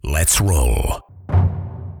Let's roll.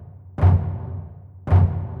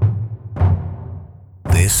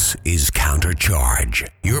 This is Countercharge,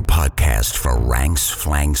 your podcast for ranks,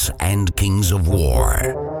 flanks, and kings of war.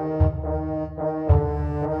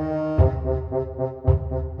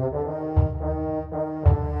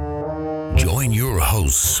 Join your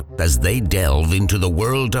hosts as they delve into the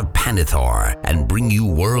world of Panithor and bring you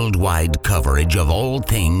worldwide coverage of all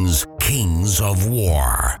things Kings of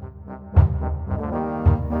War.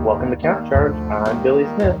 Welcome to Countercharge. I'm Billy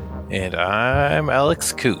Smith. And I'm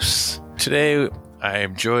Alex Coos. Today I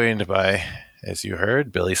am joined by, as you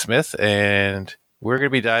heard, Billy Smith, and we're going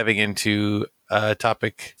to be diving into a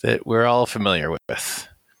topic that we're all familiar with.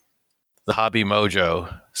 The Hobby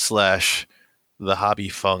Mojo / the Hobby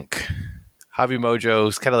Funk. Hobby Mojo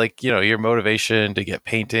is kind of like, your motivation to get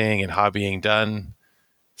painting and hobbying done.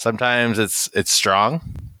 Sometimes it's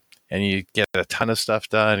strong and you get a ton of stuff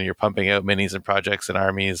done and you're pumping out minis and projects and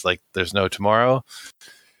armies like there's no tomorrow.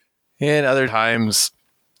 And other times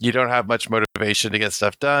you don't have much motivation to get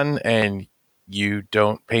stuff done and you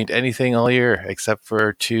don't paint anything all year except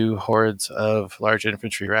for 2 hordes of large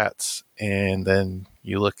infantry rats. And then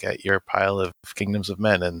you look at your pile of Kingdoms of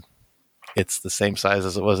Men and it's the same size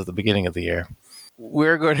as it was at the beginning of the year.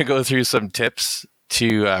 We're going to go through some tips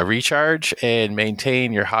to recharge and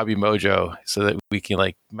maintain your Hobby Mojo so that we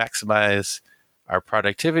can maximize our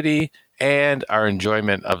productivity and our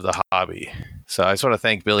enjoyment of the hobby. So I just want to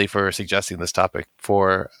thank Billy for suggesting this topic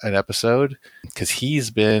for an episode because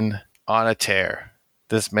he's been on a tear.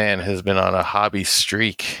 This man has been on a hobby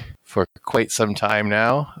streak for quite some time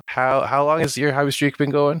now. How long has your hobby streak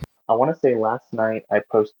been going? I want to say last night I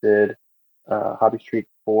posted Hobby Streak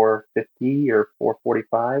 450 or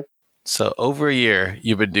 445. So over a year,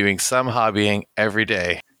 you've been doing some hobbying every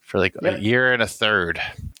day for a year and a third.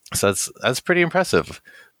 So that's pretty impressive.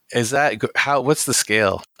 Is that what's the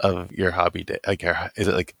scale of your hobby day? Is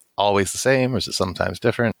it always the same or is it sometimes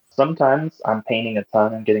different? Sometimes I'm painting a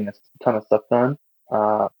ton and getting a ton of stuff done.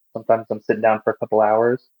 Sometimes I'm sitting down for a couple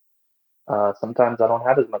hours. Sometimes I don't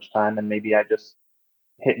have as much time and maybe I just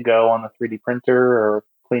hit go on the 3D printer or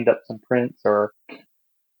cleaned up some prints or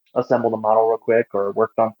assembled a model real quick or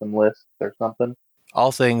worked on some lists or something.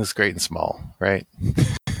 All things great and small, right?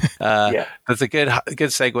 Yeah. That's a good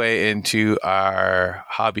segue into our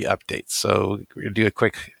hobby updates. So we're going to do a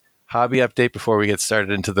quick hobby update before we get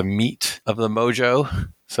started into the meat of the mojo.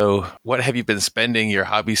 So what have you been spending your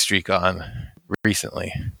hobby streak on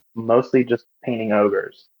recently? Mostly just painting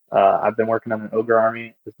ogres. I've been working on an ogre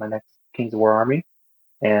army as my next Kings of War army.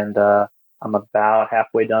 And I'm about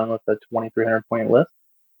halfway done with the 2,300 point list.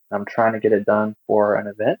 I'm trying to get it done for an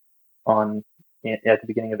event at the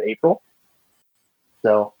beginning of April.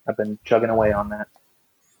 So I've been chugging away on that.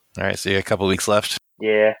 All right, so you got a couple weeks left.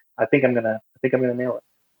 Yeah, I think I'm gonna nail it.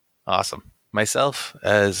 Awesome. Myself,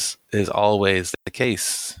 as is always the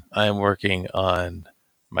case, I am working on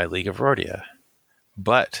my League of Rordia.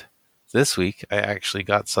 But this week, I actually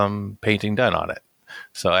got some painting done on it.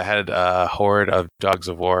 So I had a horde of Dogs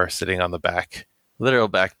of War sitting on the literal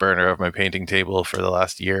back burner of my painting table for the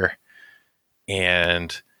last year.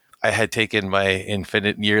 And I had taken my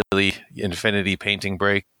yearly Infinity painting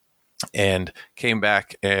break and came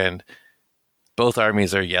back, and both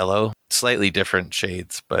armies are yellow, slightly different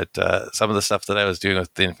shades. But some of the stuff that I was doing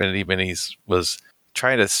with the Infinity minis was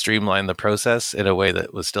trying to streamline the process in a way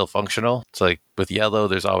that was still functional. So with yellow,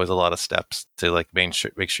 there's always a lot of steps to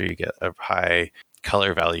make sure you get a high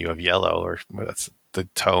color value of yellow, or that's the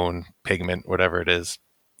tone, pigment, whatever it is.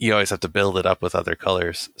 You always have to build it up with other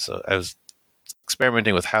colors. So I was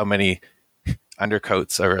experimenting with how many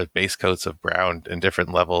undercoats or base coats of brown in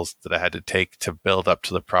different levels that I had to take to build up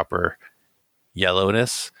to the proper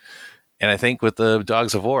yellowness. And I think with the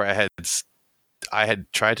Dogs of War, I had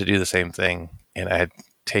tried to do the same thing, and I had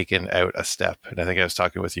taken out a step. And I think I was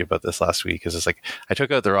talking with you about this last week, because it's I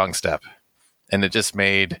took out the wrong step, and it just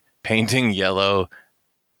made painting yellow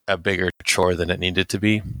a bigger chore than it needed to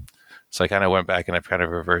be. So I kind of went back and I kind of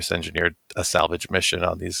reverse engineered a salvage mission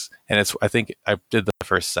on these. And I think I did the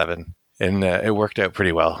first 7 and it worked out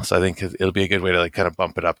pretty well. So I think it'll be a good way to kind of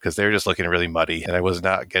bump it up, because they were just looking really muddy and I was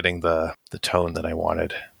not getting the tone that I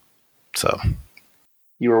wanted. So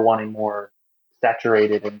you were wanting more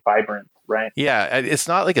saturated and vibrant, right? Yeah, it's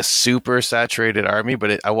not a super saturated army,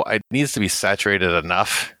 but it needs to be saturated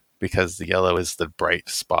enough, because the yellow is the bright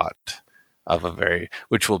spot of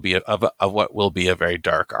what will be a very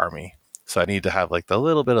dark army. So I need to have the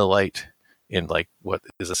little bit of light in what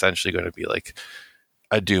is essentially going to be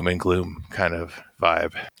a doom and gloom kind of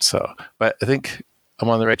vibe. So, but I think I'm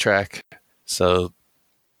on the right track. So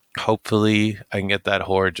hopefully I can get that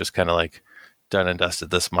horde just kind of done and dusted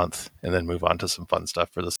this month and then move on to some fun stuff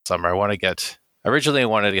for the summer. Originally I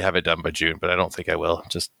wanted to have it done by June, but I don't think I will,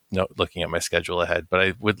 just looking at my schedule ahead. But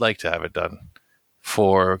I would like to have it done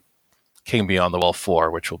for King Beyond the Wall 4,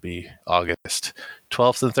 which will be August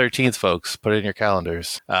 12th and 13th, folks. Put it in your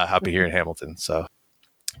calendars. I'll be here in Hamilton. So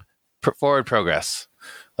forward progress,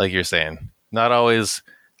 like you're saying. Not always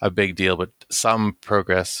a big deal, but some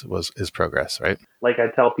progress is progress, right? Like I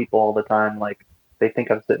tell people all the time, like they think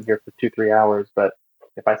I'm sitting here for 2-3 hours, but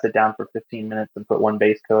if I sit down for 15 minutes and put one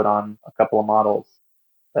base coat on a couple of models,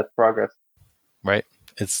 that's progress. Right.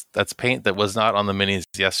 That's paint that was not on the minis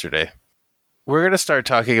yesterday. We're going to start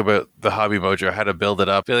talking about the Hobby Mojo, how to build it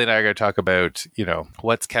up. Billy and I are going to talk about,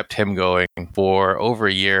 what's kept him going for over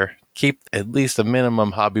a year. Keep at least a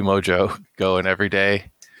minimum Hobby Mojo going every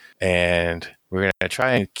day. And we're going to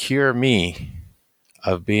try and cure me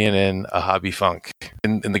of being in a hobby funk.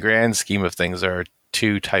 In the grand scheme of things, there are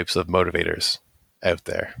two types of motivators out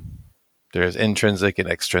there. There's intrinsic and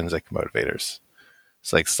extrinsic motivators.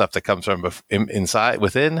 It's like stuff that comes from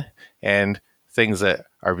within, and things that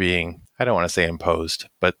are being, I don't want to say imposed,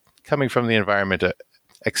 but coming from the environment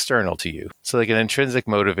external to you. So like an intrinsic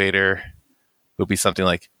motivator would be something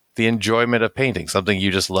like the enjoyment of painting, something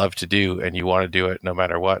you just love to do and you want to do it no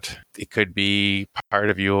matter what. It could be part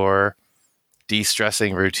of your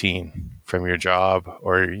de-stressing routine from your job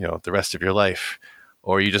or, the rest of your life.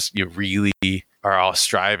 Or you really are all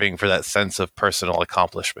striving for that sense of personal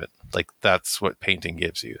accomplishment. Like that's what painting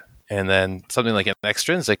gives you. And then something like an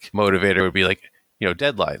extrinsic motivator would be like,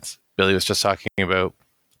 deadlines. Billy was just talking about,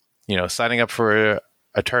 signing up for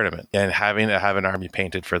a tournament and having to have an army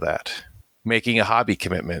painted for that. Making a hobby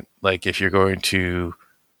commitment. Like if you're going to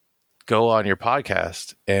go on your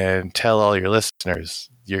podcast and tell all your listeners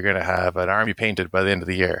you're going to have an army painted by the end of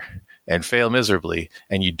the year and fail miserably,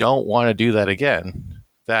 and you don't want to do that again,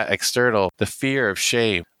 that external, the fear of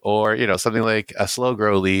shame, or, something like a slow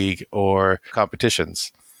grow league or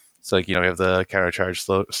competitions. So like, we have the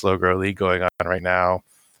Countercharge slow grow league going on right now.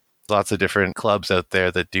 Lots of different clubs out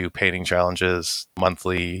there that do painting challenges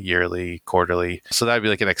monthly, yearly, quarterly. So that'd be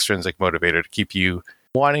like an extrinsic motivator to keep you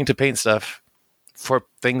wanting to paint stuff for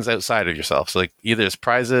things outside of yourself. So like either as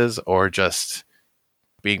prizes or just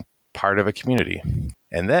being part of a community.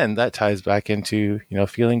 And then that ties back into,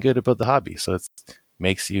 feeling good about the hobby. So it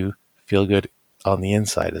makes you feel good on the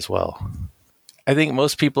inside as well. I think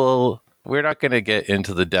most people, we're not going to get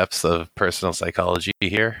into the depths of personal psychology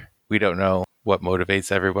here. We don't know what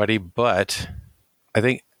motivates everybody, but I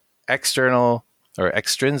think external or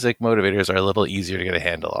extrinsic motivators are a little easier to get a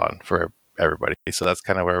handle on for everybody. So that's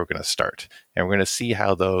kind of where we're going to start. And we're going to see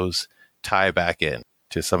how those tie back in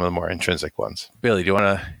to some of the more intrinsic ones. Billy, do you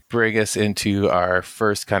want to bring us into our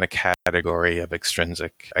first kind of category of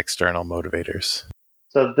extrinsic external motivators?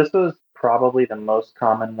 So this was probably the most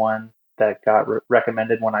common one that got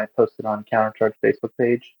recommended when I posted on Countercharge Facebook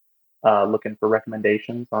page, looking for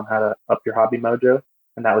recommendations on how to up your Hobby Mojo,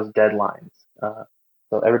 and that was deadlines.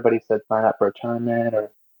 So everybody said sign up for a tournament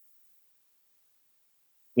or,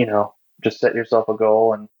 just set yourself a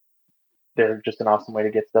goal, and they're just an awesome way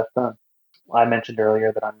to get stuff done. I mentioned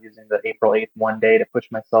earlier that I'm using the April 8th one day to push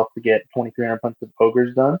myself to get 2,300 points of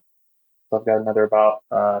ogres done. So I've got another about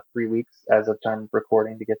 3 weeks as of time of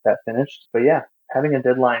recording to get that finished. But yeah, having a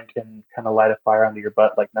deadline can kind of light a fire under your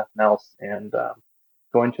butt like nothing else. And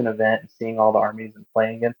going to an event and seeing all the armies and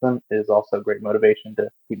playing against them is also great motivation to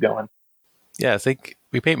keep going. Yeah, I think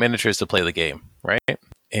we paint miniatures to play the game, right?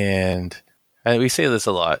 And we say this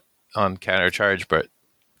a lot on Countercharge, but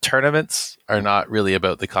tournaments are not really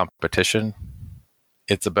about the competition.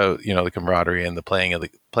 It's about, the camaraderie and the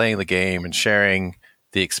playing the game and sharing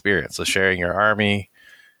the experience. So sharing your army,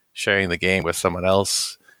 sharing the game with someone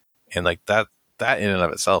else, and like that in and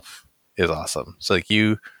of itself is awesome. So like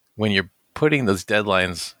when you're putting those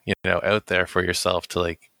deadlines, out there for yourself to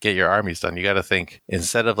like get your armies done, you got to think,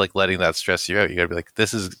 instead of like letting that stress you out, you got to be like,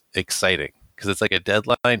 this is exciting because it's like a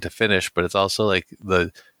deadline to finish, but it's also like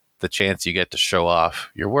the chance you get to show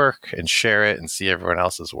off your work and share it and see everyone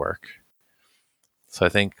else's work. So I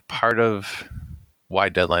think part of why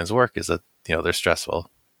deadlines work is that, they're stressful.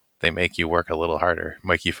 They make you work a little harder,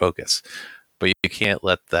 make you focus, but you can't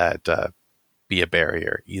let that be a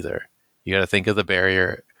barrier either. You got to think of the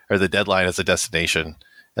barrier or the deadline as a destination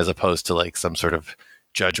as opposed to like some sort of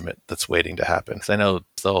judgment that's waiting to happen. Because I know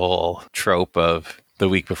the whole trope of the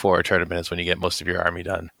week before a tournament is when you get most of your army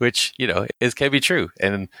done, which, can be true.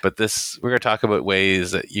 But we're going to talk about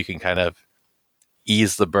ways that you can kind of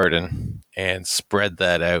ease the burden and spread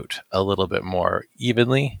that out a little bit more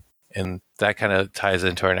evenly. And that kind of ties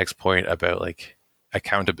into our next point about like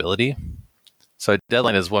accountability. So a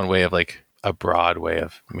deadline is one way of like a broad way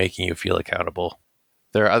of making you feel accountable.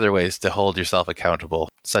 There are other ways to hold yourself accountable,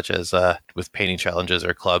 such as with painting challenges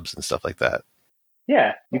or clubs and stuff like that.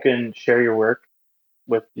 Yeah, you can share your work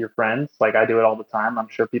with your friends. Like I do it all the time. I'm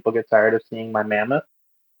sure people get tired of seeing my mammoth,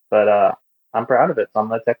 but I'm proud of it. So I'm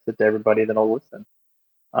gonna text it to everybody that'll listen.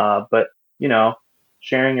 But you know,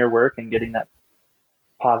 sharing your work and getting that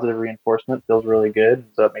positive reinforcement feels really good.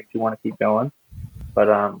 So it makes you want to keep going. But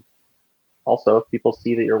also, if people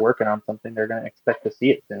see that you're working on something, they're going to expect to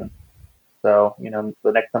see it soon. So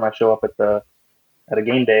the next time I show up at a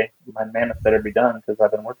game day, my mammoth better be done because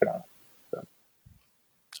I've been working on it. So.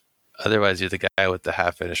 Otherwise, you're the guy with the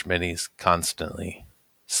half-finished minis constantly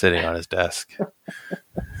sitting on his desk.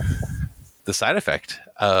 The side effect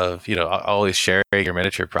of always sharing your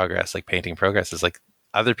miniature progress, like painting progress, is like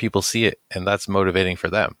other people see it, and that's motivating for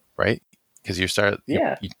them, right? Because you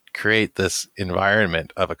create this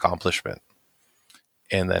environment of accomplishment,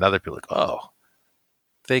 and then other people are like, oh,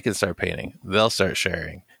 they can start painting, they'll start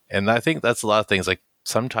sharing. And I think that's a lot of things. Like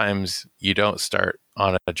sometimes you don't start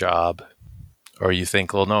on a job, or you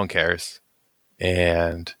think, well, no one cares,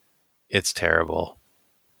 and it's terrible,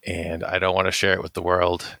 and I don't want to share it with the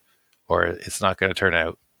world, or it's not going to turn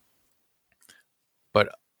out. But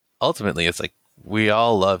ultimately, it's like we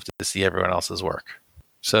all love to see everyone else's work.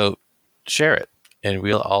 So share it, and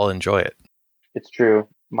we'll all enjoy it. It's true.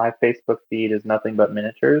 My Facebook feed is nothing but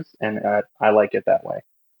miniatures, and I like it that way.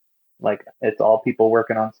 Like it's all people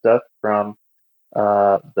working on stuff from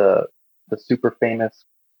the super famous,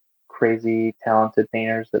 crazy, talented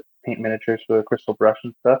painters that paint miniatures with a crystal brush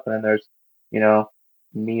and stuff, and then there's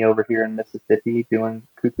me over here in Mississippi doing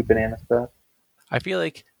cuckoo banana stuff. I feel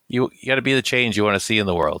like you got to be the change you want to see in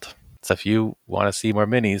the world. So if you want to see more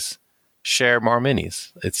minis, share more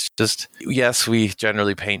minis. It's just, yes, we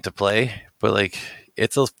generally paint to play, but like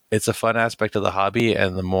it's a fun aspect of the hobby,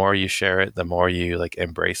 and the more you share it, the more you like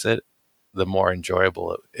embrace it, the more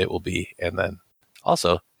enjoyable it will be. And then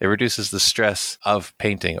also it reduces the stress of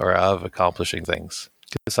painting or of accomplishing things,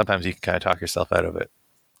 because sometimes you can kind of talk yourself out of it.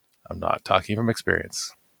 I'm not talking from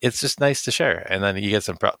experience. It's just nice to share, and then you get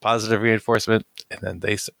some positive reinforcement, and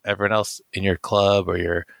then everyone else in your club or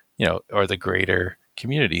your or the greater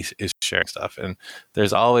community is sharing stuff, and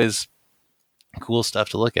there's always cool stuff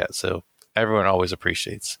to look at. So everyone always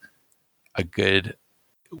appreciates a good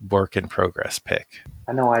work in progress pic.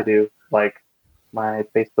 I know I do. Like my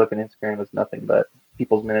Facebook and Instagram is nothing but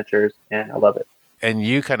people's miniatures, and I love it. And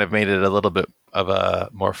you kind of made it a little bit of a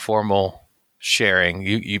more formal sharing.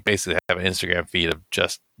 You basically have an Instagram feed of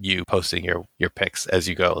just you posting your pics as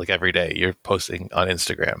you go, like every day you're posting on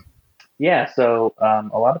Instagram. Yeah, so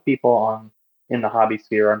a lot of people in the hobby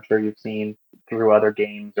sphere, I'm sure you've seen through other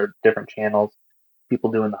games or different channels,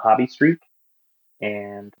 people doing the hobby streak,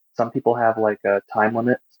 and some people have like a time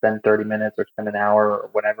limit, spend 30 minutes or spend an hour or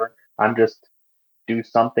whatever. I'm just do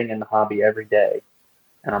something in the hobby every day,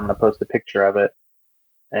 and I'm going to post a picture of it,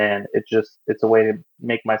 and it's a way to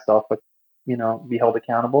make myself be held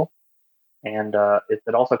accountable, and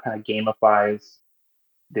it also kind of gamifies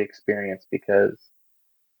the experience because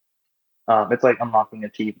it's like unlocking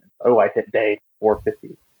achievements. Oh, I hit day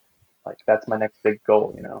 450. Like that's my next big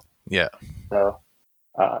goal, Yeah. So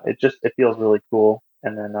it feels really cool,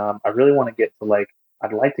 and then I really want to get to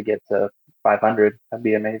I'd like to get to 500. That'd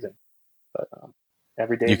be amazing. But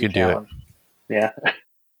every day you is a can challenge. Do it. Yeah.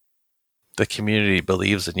 The community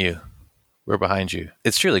believes in you. We're behind you.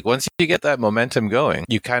 It's true. Like once you get that momentum going,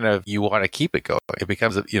 you want to keep it going. It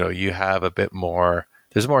becomes, you have a bit more,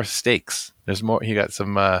 there's more stakes. There's more, you got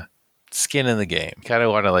some skin in the game. You kind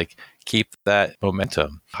of want to like keep that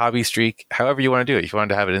momentum. Hobby streak, however you want to do it. If you want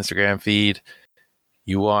to have an Instagram feed,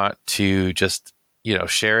 you want to just,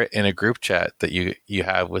 share it in a group chat that you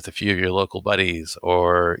have with a few of your local buddies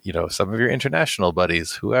or, some of your international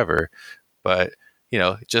buddies, whoever. But,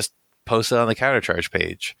 just post it on the countercharge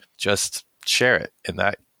page. Just share it. And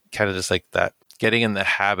that kind of just like that, getting in the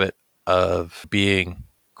habit of being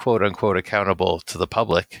quote unquote accountable to the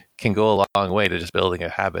public can go a long way to just building a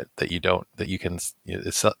habit that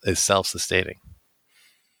is self-sustaining.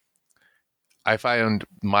 I found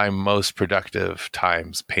my most productive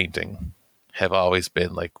times painting have always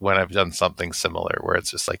been like when I've done something similar where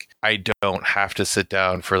it's just like I don't have to sit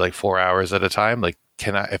down for like 4 hours at a time. Like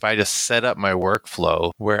if I just set up my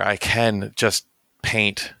workflow where I can just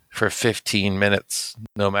paint for 15 minutes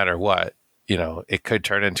no matter what, it could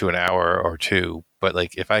turn into an hour or two, but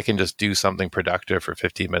like if I can just do something productive for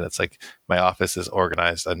 15 minutes, like my office is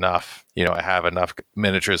organized enough, I have enough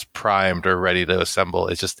miniatures primed or ready to assemble.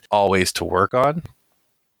 It's just always to work on.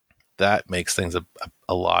 That makes things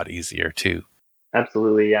a lot easier too.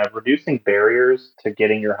 Absolutely, yeah. Reducing barriers to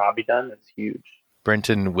getting your hobby done is huge.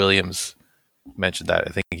 Brenton Williams mentioned that.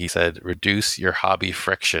 I think he said, reduce your hobby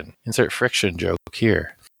friction. Insert friction joke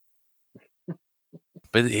here.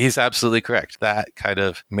 But he's absolutely correct. That kind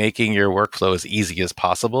of making your workflow as easy as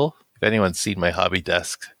possible. If anyone's seen my hobby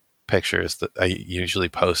desk pictures that I usually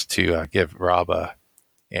post to give Rob a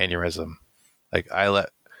aneurysm, like I let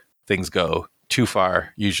things go too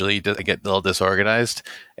far. Usually I get a little disorganized,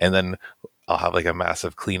 and then I'll have like a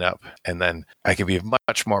massive cleanup, and then I can be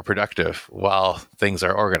much more productive while things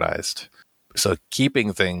are organized. So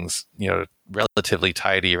keeping things, relatively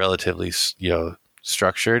tidy, relatively,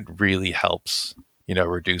 structured really helps,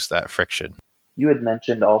 reduce that friction. You had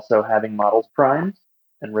mentioned also having models primed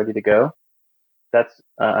and ready to go. That's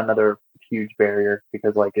another huge barrier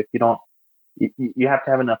because, like, if you don't, you have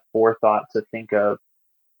to have enough forethought to think of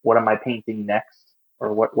what am I painting next,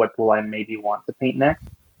 or what will I maybe want to paint next.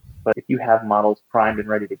 But if you have models primed and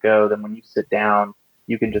ready to go, then when you sit down,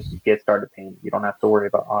 you can just get started painting. You don't have to worry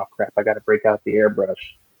about, oh crap, I got to break out the airbrush,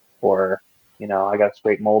 or I got to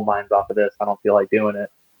scrape mold lines off of this. I don't feel like doing it.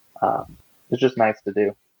 It's just nice to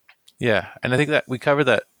do. Yeah, and I think that we covered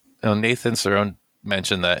that. Nathan Cerrone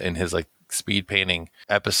mentioned that in his like speed painting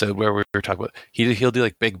episode where we were talking about he'll do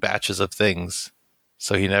like big batches of things,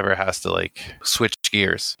 so he never has to like switch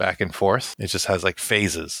gears back and forth. It just has like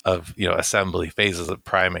phases of assembly, phases of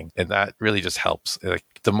priming, and that really just helps. Like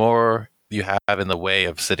the more you have in the way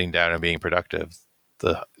of sitting down and being productive,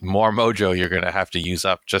 the more mojo you're going to have to use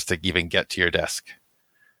up just to even get to your desk.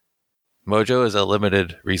 Mojo is a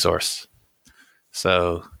limited resource,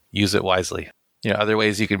 so use it wisely. Other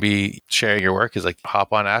ways you can be sharing your work is like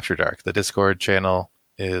hop on After Dark. The Discord channel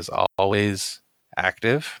is always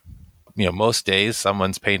active. Most days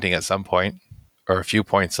someone's painting at some point or a few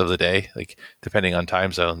points of the day, like depending on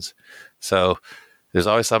time zones. So there's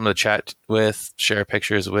always someone to chat with, share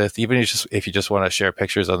pictures with, even if you just want to share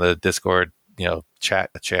pictures on the Discord, chat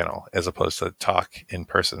channel as opposed to talk in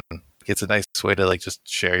person. It's a nice way to like just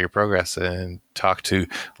share your progress and talk to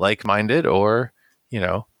like-minded or,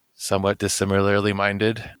 somewhat dissimilarly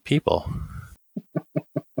minded people.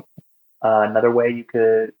 Another way you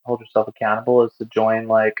could hold yourself accountable is to join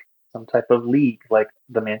like some type of league, like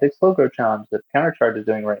the Mantic's Logo Challenge that Countercharge is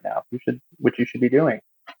doing right now. Which you should be doing,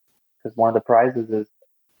 because one of the prizes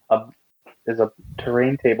is a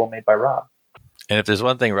terrain table made by Rob. And if there's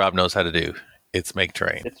one thing Rob knows how to do, it's make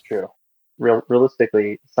terrain. It's true.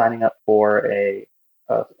 Realistically, signing up for a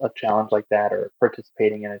challenge like that or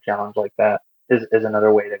participating in a challenge like that is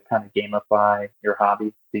another way to kind of gamify your hobby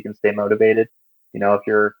so you can stay motivated. If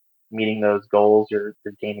you're meeting those goals, you're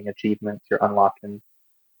gaining achievements, you're unlocking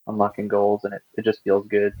goals, and it just feels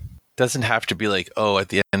good. Doesn't have to be like, oh, at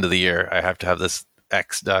the end of the year, I have to have this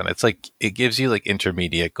X done. It's like, it gives you like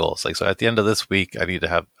intermediate goals. Like, so at the end of this week, I need to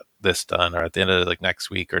have this done, or at the end of like next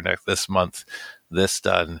week or this month, this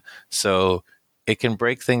done. So it can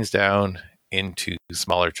break things down into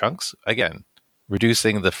smaller chunks. Again,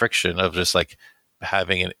 reducing the friction of just like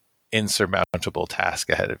having an insurmountable task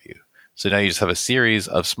ahead of you. So now you just have a series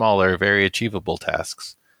of smaller, very achievable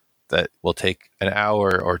tasks that will take an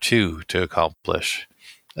hour or two to accomplish,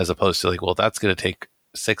 as opposed to like, well, that's going to take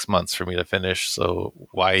 6 months for me to finish, so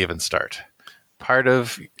why even start? Part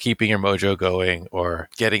of keeping your mojo going or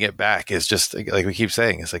getting it back is just, like we keep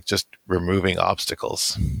saying, it's like just removing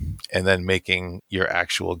obstacles and then making your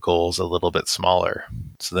actual goals a little bit smaller.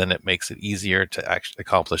 So then it makes it easier to actually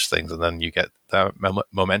accomplish things, and then you get that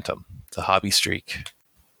momentum, the hobby streak.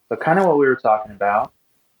 So kind of what we were talking about,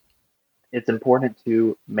 it's important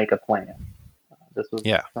to make a plan. This was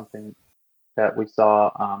something that we saw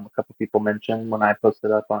a couple people mention when I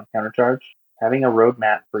posted up on Countercharge. Having a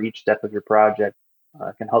roadmap for each step of your project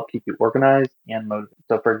can help keep you organized and motivated.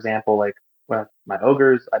 So, for example, like with my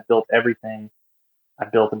ogres, I built everything. I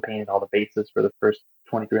built and painted all the bases for the first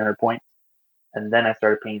 2,300 points, and then I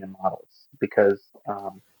started painting the models because,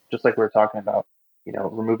 just like we were talking about,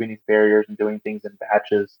 removing these barriers and doing things in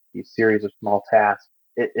batches, these series of small tasks.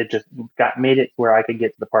 It just made it where I could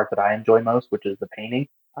get to the part that I enjoy most, which is the painting.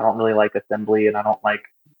 I don't really like assembly, and I don't like,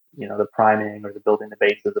 the priming or the building the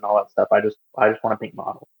bases and all that stuff. I just want to paint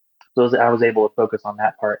models. So I was able to focus on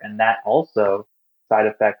that part, and that also side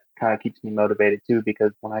effect kind of keeps me motivated too,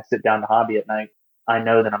 because when I sit down to hobby at night, I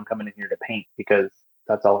know that I'm coming in here to paint because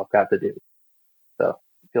that's all I've got to do. So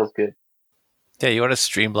it feels good. Yeah, you want to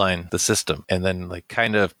streamline the system and then like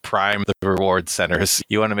kind of prime the reward centers.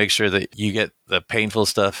 You want to make sure that you get the painful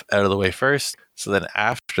stuff out of the way first. So then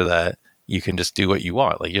after that, you can just do what you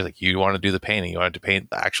want. Like you want to do the painting, you want to paint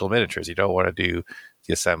the actual miniatures. You don't want to do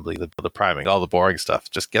the assembly, the priming, all the boring stuff.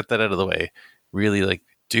 Just get that out of the way. Really like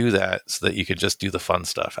do that so that you can just do the fun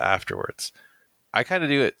stuff afterwards. I kind of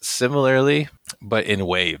do it similarly, but in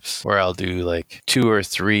waves, where I'll do like 2 or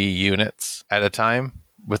 3 units at a time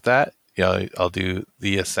with that. I'll do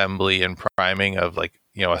the assembly and priming of like,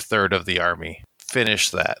 a third of the army, finish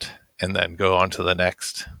that, and then go on to the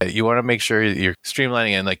next. You want to make sure you're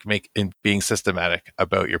streamlining and like being systematic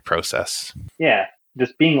about your process. Yeah,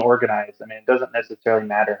 just being organized. I mean, it doesn't necessarily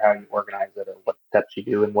matter how you organize it or what steps you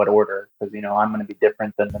do in what order, because I'm going to be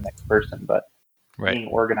different than the next person. But being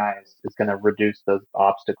organized is going to reduce those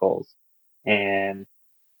obstacles and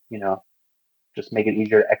just make it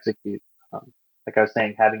easier to execute. Like I was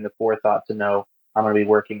saying, having the forethought to know I'm going to be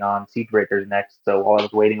working on siege breakers next. So while I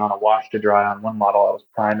was waiting on a wash to dry on one model, I was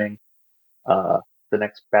priming the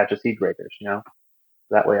next batch of siege breakers.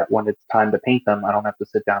 That way, when it's time to paint them, I don't have to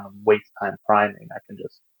sit down and waste time priming. I can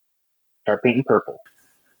just start painting purple.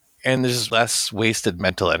 And there's less wasted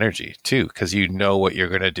mental energy too, because you know what you're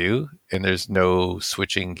going to do, and there's no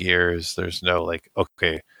switching gears. There's no like,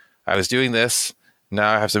 okay, I was doing this,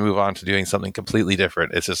 now I have to move on to doing something completely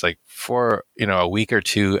different. It's just like for a week or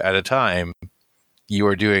 2 at a time, you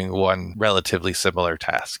are doing one relatively similar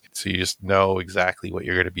task. So you just know exactly what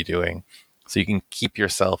you're going to be doing. So you can keep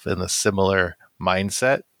yourself in the similar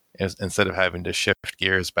mindset instead of having to shift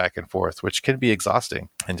gears back and forth, which can be exhausting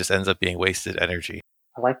and just ends up being wasted energy.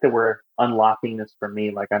 I like that we're unlocking this for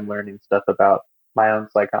me. Like I'm learning stuff about my own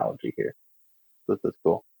psychology here. This is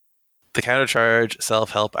cool. The Countercharge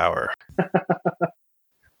Self-Help Hour.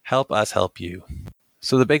 Help us help you.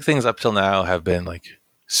 So the big things up till now have been like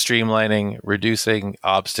streamlining, reducing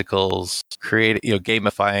obstacles,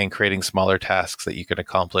 gamifying, creating smaller tasks that you can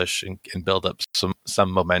accomplish and build up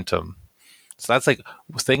some momentum. So that's like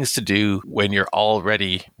things to do when you're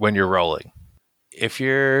rolling. If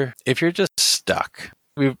you're just stuck,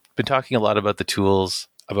 we've been talking a lot about the tools,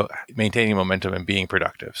 about maintaining momentum and being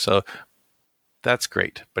productive. So that's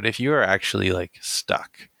great. But if you are actually like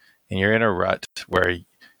stuck and you're in a rut where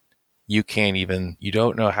you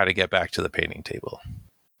don't know how to get back to the painting table,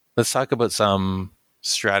 let's talk about some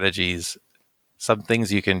strategies, some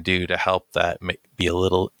things you can do to help that be a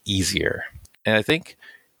little easier. And I think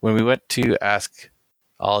when we went to ask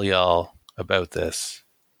all y'all about this,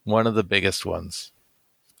 one of the biggest ones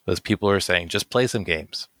was people were saying, just play some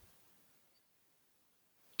games.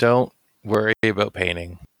 Don't worry about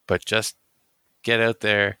painting, but just get out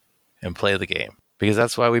there and play the game. Because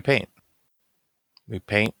that's why we paint. We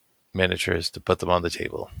paint miniatures to put them on the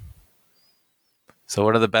table. So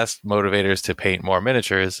one of the best motivators to paint more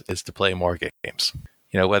miniatures is to play more games.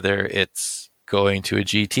 Whether it's going to a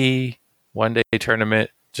GT, one-day tournament,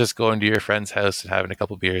 just going to your friend's house and having a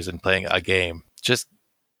couple beers and playing a game. Just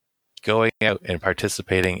going out and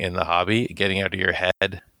participating in the hobby, getting out of your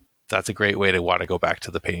head, that's a great way to want to go back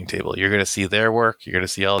to the painting table. You're going to see their work. You're going to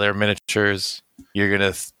see all their miniatures. You're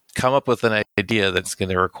going to come up with an idea that's going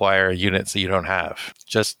to require units that you don't have.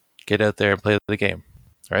 Just get out there and play the game,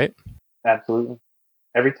 right? Absolutely.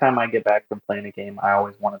 Every time I get back from playing a game, I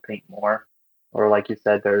always want to paint more. Or like you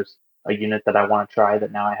said, there's a unit that I want to try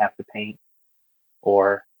that now I have to paint.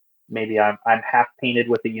 Or maybe I'm half painted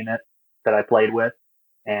with a unit that I played with,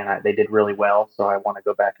 and they did really well, so I want to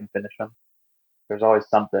go back and finish them. There's always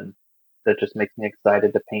something that just makes me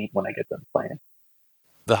excited to paint when I get done playing.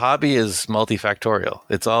 The hobby is multifactorial.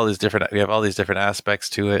 We have all these different aspects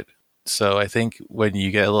to it. So I think when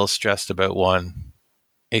you get a little stressed about one,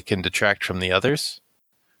 it can detract from the others.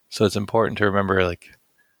 So it's important to remember, like,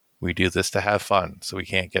 we do this to have fun, so we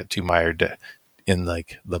can't get too mired in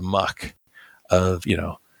like the muck of,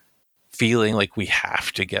 feeling like we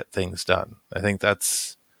have to get things done. I think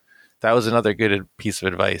that was another good piece of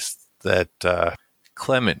advice that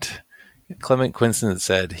Clement Quinson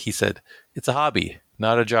said. He said, it's a hobby,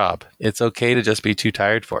 not a job. It's okay to just be too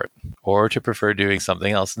tired for it or to prefer doing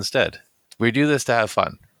something else instead. We do this to have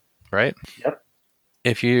fun, right? Yep.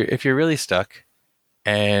 If you're really stuck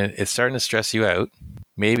and it's starting to stress you out,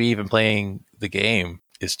 maybe even playing the game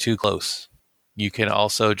is too close. You can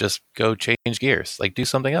also just go change gears, like do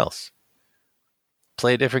something else.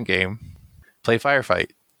 Play a different game. Play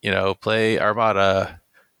Firefight. Play Armada.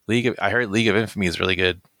 I heard League of Infamy is really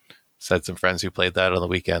good. Said some friends who played that on the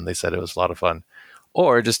weekend. They said it was a lot of fun.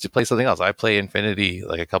 Or just to play something else. I play Infinity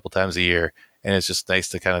like a couple times a year, and it's just nice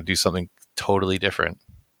to kind of do something totally different.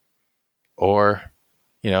 Or,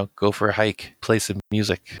 go for a hike, play some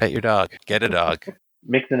music, pet your dog, get a dog.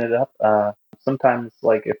 Mixing it up. Sometimes,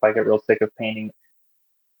 like, if I get real sick of painting,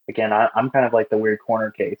 again, I'm kind of like the weird corner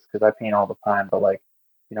case because I paint all the time, but like,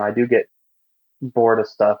 I do get bored of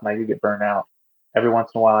stuff and I do get burnt out. Every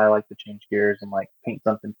once in a while, I like to change gears and like paint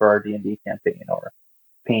something for our D&D campaign, or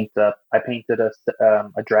paint up. I painted a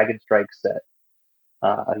Dragon Strike set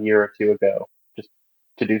a year or two ago, just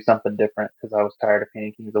to do something different because I was tired of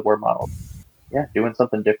painting Kings of War models. Yeah, doing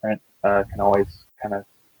something different can always kind of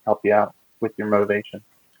help you out with your motivation.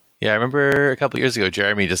 Yeah, I remember a couple years ago,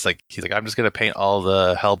 Jeremy he's like, I'm just gonna paint all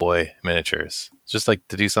the Hellboy miniatures, just like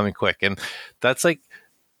to do something quick, and that's like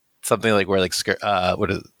something like where like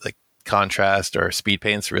what is it, like contrast or speed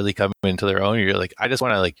paints really come into their own. You're like, I just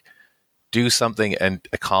want to like do something and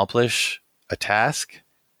accomplish a task.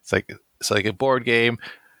 It's like a board game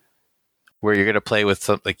where you're gonna play with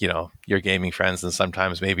some like your gaming friends and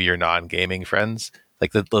sometimes maybe your non-gaming friends.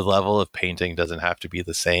 Like the level of painting doesn't have to be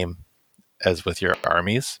the same as with your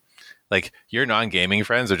armies. Like your non-gaming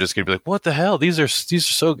friends are just gonna be like, "What the hell? These are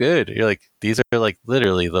so good." You're like, "These are like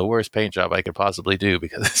literally the worst paint job I could possibly do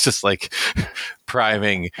because it's just like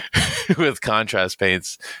priming with contrast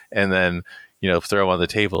paints and then throw them on the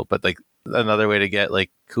table." But like another way to get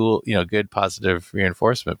like cool, good positive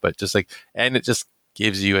reinforcement, but just like and it just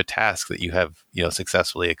gives you a task that you have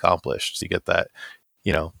successfully accomplished. So you get that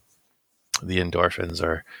the endorphins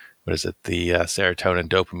or what is it, the serotonin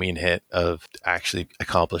dopamine hit of actually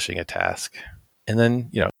accomplishing a task. And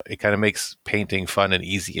then, it kind of makes painting fun and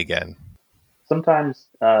easy again. Sometimes,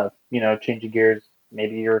 changing gears,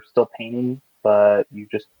 maybe you're still painting, but you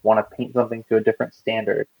just want to paint something to a different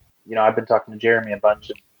standard. I've been talking to Jeremy a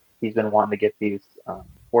bunch, and he's been wanting to get these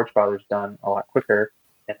Forge Fathers done a lot quicker,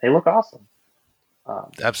 and they look awesome.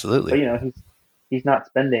 Absolutely. But, he's not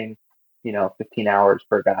spending, 15 hours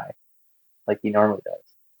per guy like he normally does.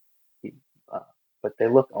 But they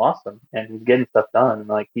look awesome, and he's getting stuff done, and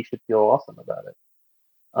like he should feel awesome about it.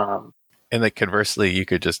 And like conversely, you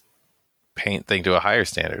could just paint thing to a higher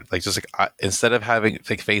standard, like just like instead of having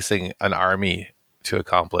like facing an army to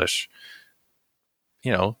accomplish,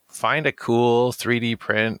 find a cool 3D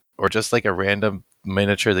print or just like a random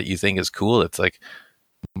miniature that you think is cool. It's like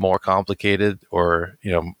more complicated or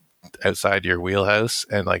outside your wheelhouse,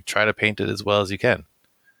 and like try to paint it as well as you can.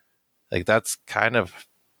 Like that's kind of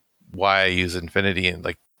why I use Infinity and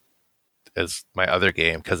like as my other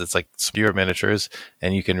game, because it's like fewer miniatures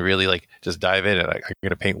and you can really like just dive in and I'm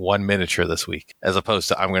going to paint one miniature this week as opposed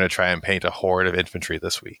to I'm going to try and paint a horde of infantry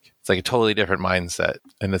this week. It's like a totally different mindset,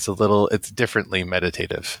 and it's differently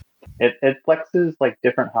meditative. It flexes like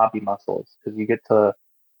different hobby muscles because you get to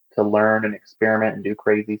learn and experiment and do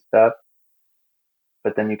crazy stuff,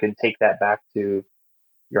 but then you can take that back to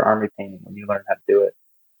your army painting when you learn how to do it.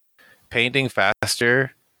 Painting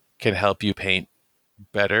faster can help you paint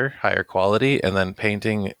better, higher quality, and then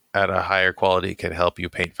painting at a higher quality can help you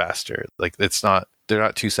paint faster. Like they're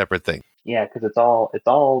not two separate things. Yeah, because it's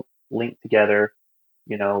all linked together.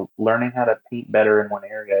 Learning how to paint better in one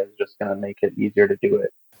area is just going to make it easier to do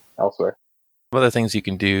it elsewhere. Other things you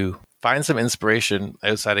can do: find some inspiration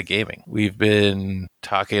outside of gaming. We've been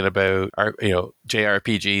talking about our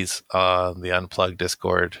JRPGs on the Unplugged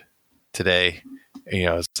Discord today.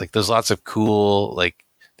 It's like there's lots of cool, like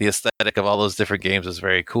the aesthetic of all those different games is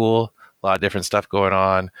very cool. A lot of different stuff going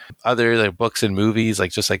on. Other like books and movies,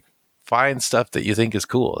 like just like find stuff that you think is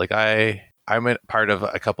cool. Like I'm a part of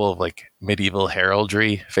a couple of like medieval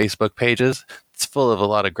heraldry Facebook pages. It's full of a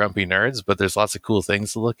lot of grumpy nerds, but there's lots of cool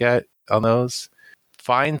things to look at on those.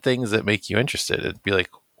 Find things that make you interested and be like,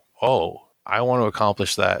 oh, I want to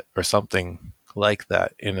accomplish that or something like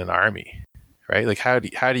that in an army. Right? Like how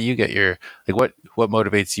do you get your like what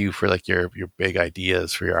motivates you for like your big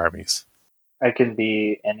ideas for your armies? It can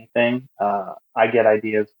be anything. I get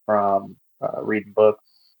ideas from reading books.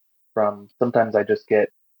 Sometimes I just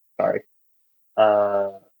get I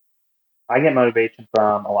get motivation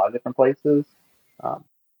from a lot of different places.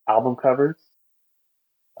 Album covers,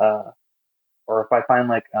 or if I find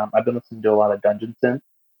like I've been listening to a lot of Dungeon Synth.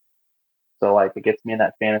 So like it gets me in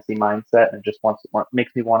that fantasy mindset and just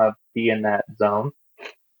makes me want to be in that zone.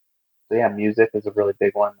 So yeah, music is a really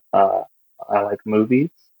big one. I like movies.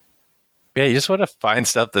 Yeah, you just want to find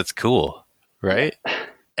stuff that's cool, right?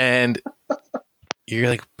 And you're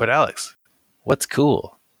like, but Alex, what's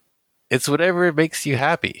cool? It's whatever makes you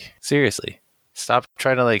happy. Seriously. Stop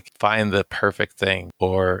trying to like find the perfect thing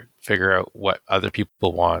or figure out what other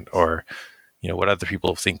people want or what other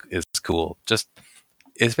people think is cool. Just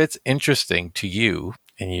if it's interesting to you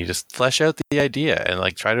and you just flesh out the idea and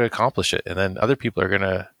like try to accomplish it, and then other people are going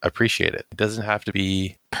to appreciate it. It doesn't have to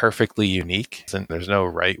be perfectly unique. There's no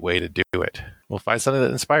right way to do it. Well, find something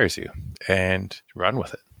that inspires you and run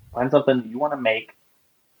with it. Find something you want to make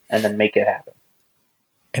and then make it happen.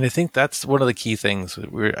 And I think that's one of the key things.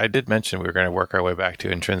 I did mention we were going to work our way back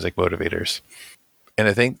to intrinsic motivators. And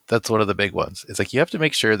I think that's one of the big ones. It's like you have to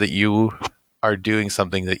make sure that you are doing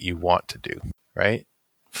something that you want to do, right? And you have to make sure that you are doing something that you enjoy. And then you have to make sure that you are doing something that you want to do. And then you have to make sure that you are doing something that you enjoy. And then you have to make sure that you are doing something that you want to do. And then you have to make sure that you are doing something that you enjoy. And then you have to make sure that you are doing something that you want to do. Right?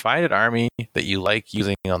 find an army that you like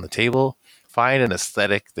using on the table, find an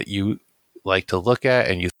aesthetic that you like to look at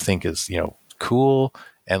and you think is, cool,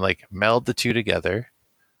 and like meld the two together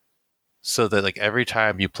so that like every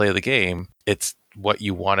time you play the game, it's what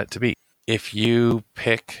you want it to be. If you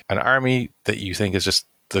pick an army that you think is just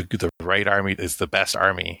the right army, is the best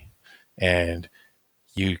army, and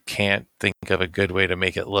you can't think of a good way to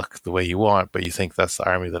make it look the way you want, but you think that's the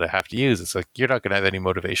army that I have to use, it's like you're not going to have any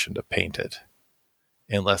motivation to paint it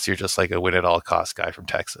unless you're just like a win at all cost guy from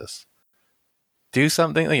Texas. Do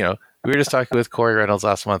something, we were just talking with Corey Reynolds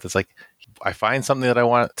last month. It's like, I find something that I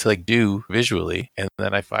want to like do visually, and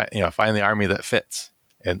then I find the army that fits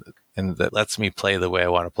and that lets me play the way I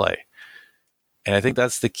want to play. And I think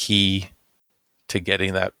that's the key to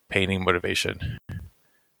getting that painting motivation.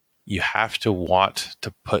 You have to want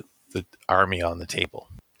to put the army on the table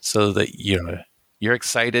so that you're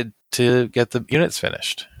excited to get the units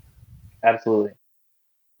finished. Absolutely.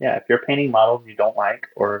 Yeah, if you're painting models you don't like,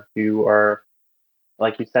 or if you are,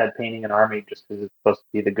 like you said, painting an army just because it's supposed to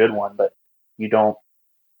be the good one, but you don't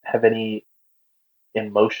have any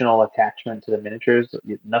emotional attachment to the miniatures,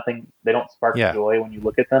 they don't spark joy when you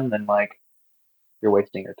look at them, then like you're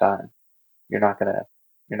wasting your time. You're not gonna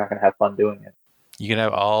have fun doing it. You can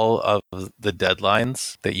have all of the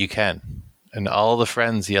deadlines that you can, and all the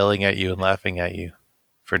friends yelling at you and laughing at you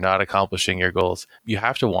for not accomplishing your goals. You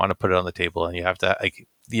have to want to put it on the table, and you have to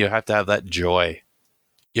have that joy.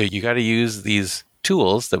 You got to use these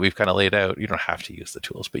tools that we've kind of laid out. You don't have to use the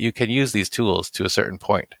tools, but you can use these tools to a certain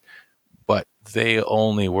point. But they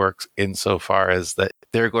only work insofar as that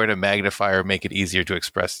they're going to magnify or make it easier to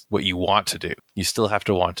express what you want to do. You still have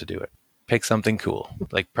to want to do it. Pick something cool,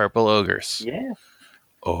 like purple ogres. Yeah.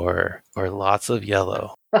 Or lots of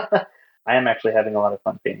yellow. I am actually having a lot of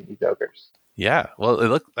fun painting these ogres. Yeah.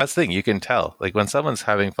 Well, that's the thing. You can tell. Like when someone's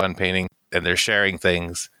having fun painting and they're sharing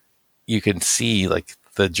things, you can see like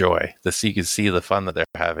the joy. You can see the fun that they're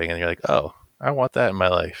having, and you're like, oh, I want that in my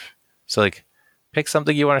life. So like, pick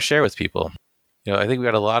something you want to share with people. I think we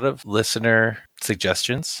got a lot of listener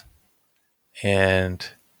suggestions. And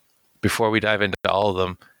before we dive into all of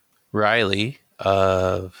them, Riley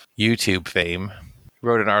of YouTube fame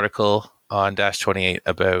wrote an article on Dash 28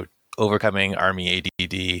 about overcoming Army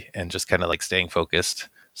ADD and just kind of like staying focused.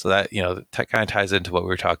 So that, kind of ties into what we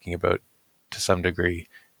were talking about to some degree.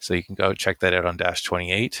 So you can go check that out on Dash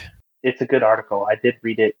 28. It's a good article. I did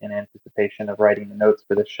read it in anticipation of writing the notes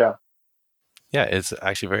for this show. Yeah, it's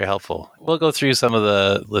actually very helpful. We'll go through some of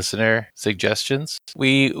the listener suggestions.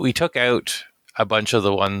 We took out a bunch of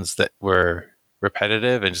the ones that were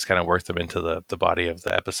repetitive and just kind of worked them into the body of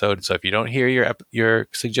the episode. So if you don't hear your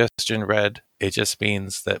suggestion read, it just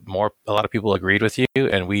means that a lot of people agreed with you,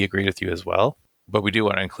 and we agreed with you as well. But we do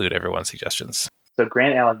want to include everyone's suggestions. So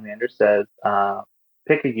Grant Alexander says,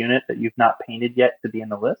 pick a unit that you've not painted yet to be in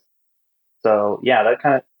the list. So yeah, that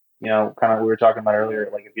kind of what we were talking about earlier.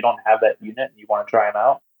 Like if you don't have that unit and you want to try them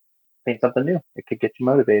out, paint something new. It could get you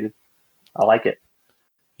motivated. I like it.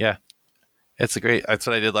 Yeah. That's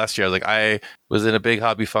what I did last year. I was in a big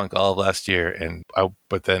hobby funk all of last year,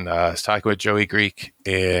 but then I was talking with Joey Greek,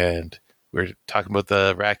 and we were talking about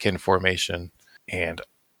the Ratkin formation and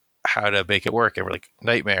how to make it work. And we're like,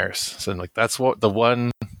 nightmares. So I'm like, that's the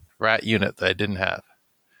one rat unit that I didn't have.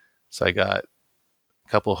 So I got a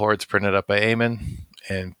couple of hordes printed up by Eamon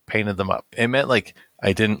and painted them up. It meant like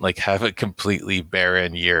I didn't like have a completely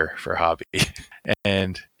barren year for hobby,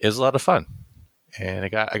 and it was a lot of fun. And I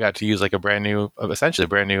got to use like essentially a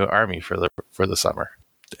brand new army for the summer.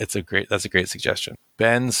 That's a great suggestion.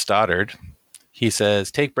 Ben Stoddard, he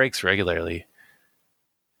says, take breaks regularly,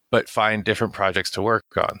 but find different projects to work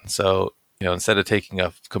on. So, instead of taking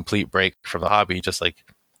a complete break from the hobby, just like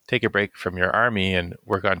take a break from your army and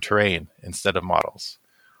work on terrain instead of models,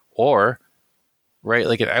 or write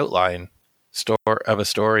like an outline of a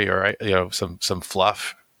story, or some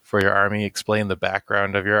fluff for your army. Explain the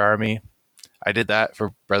background of your army. I did that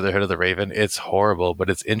for Brotherhood of the Raven. It's horrible,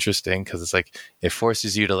 but it's interesting because it's like it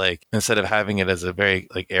forces you to like, instead of having it as a very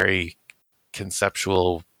like airy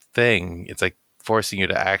conceptual thing, it's like forcing you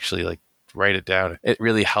to actually like write it down. It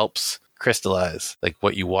really helps crystallize like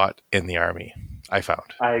what you want in the army, I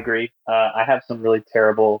found. I agree. I have some really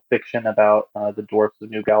terrible fiction about the Dwarfs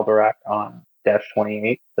of New Galdorak on Dash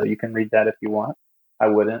 28, so you can read that if you want. I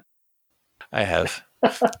wouldn't. I have.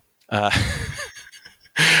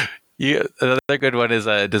 Another good one is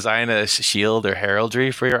design a shield or heraldry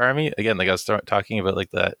for your army. Again, like I was talking about, like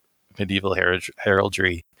that medieval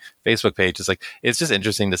heraldry Facebook page. It's just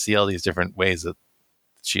interesting to see all these different ways that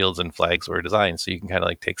shields and flags were designed. So you can kind of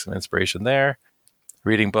like take some inspiration there.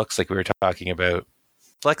 Reading books, like we were talking about,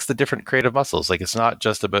 flex the different creative muscles. Like, it's not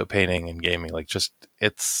just about painting and gaming. Like, just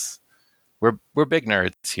we're big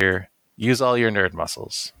nerds here. Use all your nerd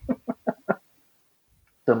muscles.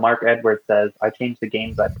 So Mark Edwards says, I change the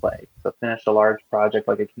games I play. So finish a large project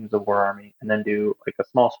like a Kings of War army, and then do like a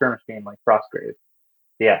small skirmish game like Frostgrave.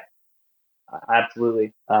 Yeah,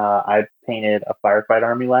 absolutely. I painted a firefight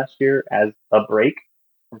army last year as a break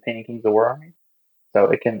from painting Kings of War army. So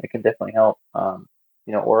it can definitely help.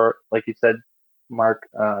 Or like you said, Mark,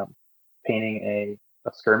 painting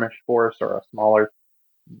a skirmish force or a smaller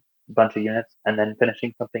bunch of units and then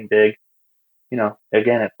finishing something big.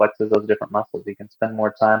 Again, it flexes those different muscles. You can spend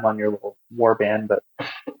more time on your little war band, but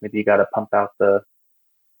maybe you got to pump out the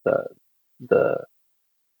the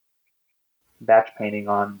batch painting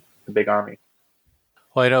on the big army.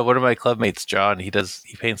 Well, I know one of my clubmates, John. He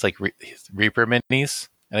paints like Reaper minis,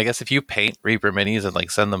 and I guess if you paint Reaper minis and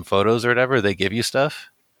like send them photos or whatever, they give you stuff.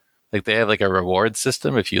 Like they have like a reward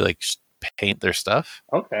system if you like paint their stuff.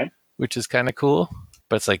 Okay, which is kind of cool.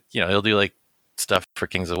 But it's like, he'll do like stuff for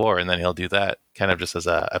Kings of War, and then he'll do that kind of just as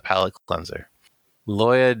a palate cleanser.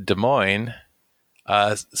 Loya Des Moines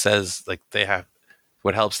says like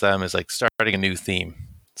what helps them is like starting a new theme.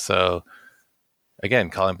 So again,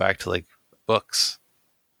 calling back to like books.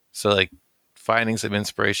 So like finding some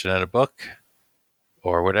inspiration in a book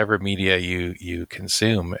or whatever media you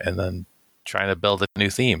consume, and then trying to build a new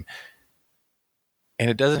theme. And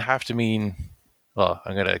it doesn't have to mean, well,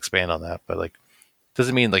 I'm going to expand on that, but like,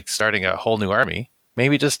 doesn't mean like starting a whole new army.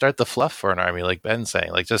 Maybe just start the fluff for an army, like Ben's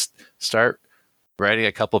saying. Like just start writing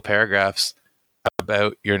a couple paragraphs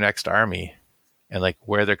about your next army and like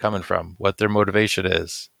where they're coming from, what their motivation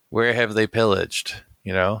is, where have they pillaged,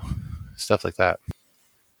 stuff like that.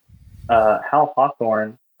 Hal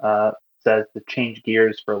Hawthorne says to change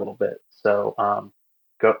gears for a little bit. So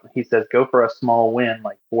he says go for a small win,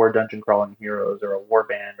 like 4 dungeon crawling heroes or a war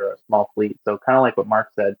band or a small fleet. So kind of like what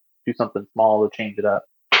Mark said, do something small to change it up.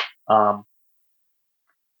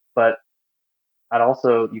 But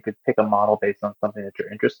you could pick a model based on something that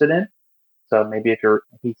you're interested in. So maybe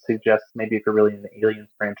he suggests maybe if you're really in the Aliens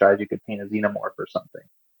franchise, you could paint a xenomorph or something,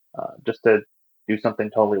 just to do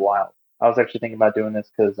something totally wild. I was actually thinking about doing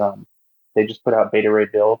this because they just put out Beta Ray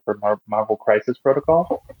Bill for Marvel Crisis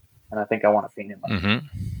Protocol, and I think I want to paint him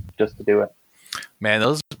just to do it. Man,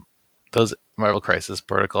 those Marvel Crisis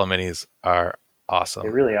Protocol minis are awesome. They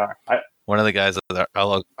really are. One of the guys at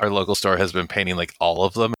our local store has been painting like all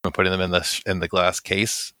of them and putting them in the glass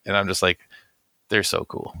case, and I'm just like, they're so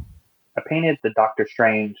cool. I painted the Doctor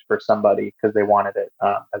Strange for somebody because they wanted it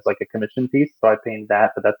as like a commission piece, so I painted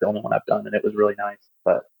that, but that's the only one I've done, and it was really nice.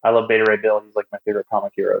 But I love Beta Ray Bill. He's like my favorite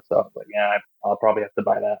comic hero, so I was like, yeah, I'll probably have to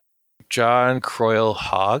buy that. John Croyle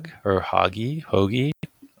Hoagie,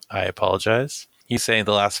 I apologize. He's saying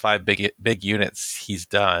the last 5 big units he's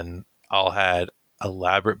done all had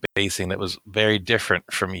elaborate basing that was very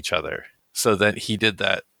different from each other. So then he did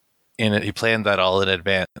that he planned that all in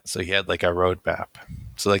advance. So he had like a roadmap.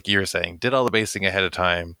 So like you were saying, did all the basing ahead of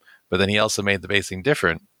time, but then he also made the basing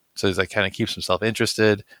different. So he's like kind of keeps himself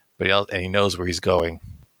interested, but he knows where he's going.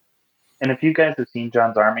 And if you guys have seen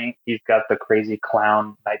John's army, he's got the crazy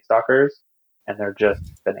clown Night Stalkers, and they're just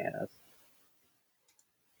bananas.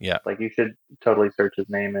 Yeah. Like you should totally search his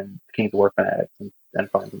name in King's War Fanatics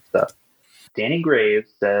and find some stuff. Danny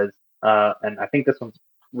Graves says, and I think this one's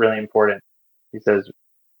really important. He says,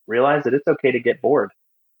 realize that it's okay to get bored.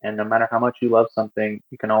 And no matter how much you love something,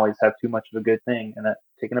 you can always have too much of a good thing, and that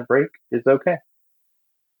taking a break is okay.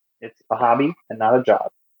 It's a hobby and not a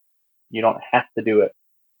job. You don't have to do it,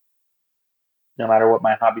 no matter what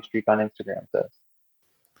my hobby streak on Instagram says.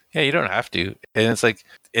 Yeah, you don't have to. And it's like,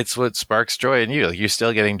 it's what sparks joy in you. Like, you're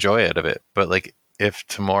still getting joy out of it. But like, if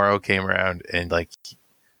tomorrow came around and like,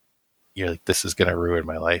 you're like, this is going to ruin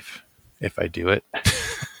my life if I do it.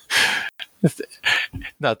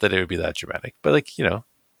 Not that it would be that dramatic, but like,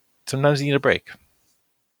 sometimes you need a break.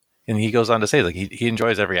 And he goes on to say, like, he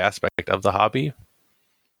enjoys every aspect of the hobby,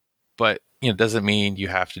 but doesn't mean you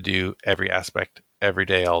have to do every aspect every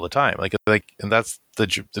day all the time. Like, and that's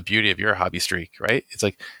the beauty of your hobby streak, right? It's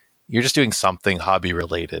like you're just doing something hobby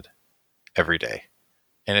related every day,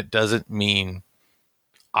 and it doesn't mean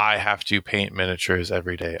I have to paint miniatures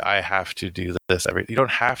every day. I have to do this every. You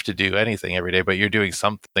don't have to do anything every day, but you're doing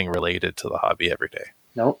something related to the hobby every day.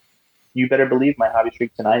 Nope. You better believe my hobby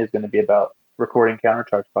streak tonight is going to be about recording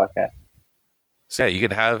Countercharge podcast. So yeah, you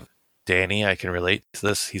can have Danny. I can relate to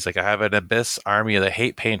this. He's like, I have an Abyss army that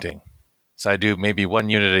hate painting, so I do maybe 1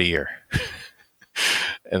 unit a year.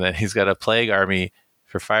 And then he's got a Plague army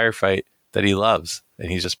for Firefight that he loves, and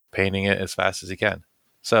he's just painting it as fast as he can.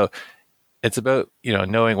 So it's about,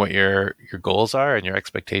 knowing what your goals are and your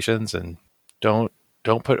expectations, and don't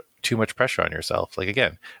put too much pressure on yourself. Like,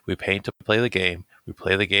 again, we paint to play the game. We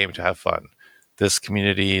play the game to have fun. This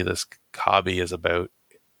community, this hobby is about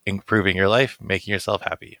improving your life, making yourself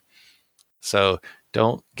happy. So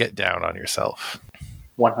don't get down on yourself.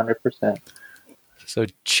 100%. So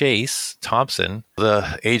Chase Thompson,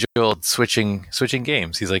 the age-old switching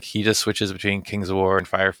games. He's like, he just switches between Kings of War and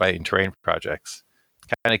Firefight and terrain projects,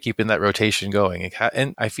 kind of keeping that rotation going.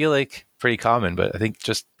 And I feel like pretty common, but I think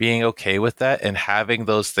just being okay with that and having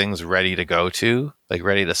those things ready to go to, like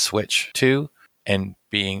ready to switch to, and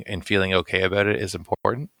feeling okay about it is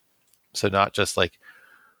important. So not just like,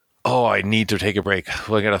 oh, I need to take a break,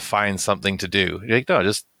 we're gonna find something to do. You're like, no,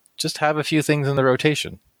 just have a few things in the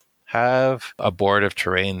rotation. Have a board of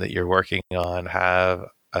terrain that you're working on, have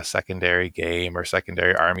a secondary game or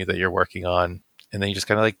secondary army that you're working on, and then you just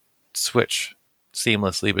kind of like switch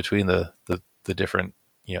seamlessly between the different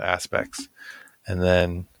aspects. And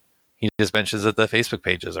then he just mentions that the Facebook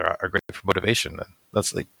pages are great for motivation. And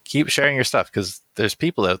that's like, keep sharing your stuff, because there's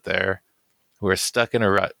people out there who are stuck in a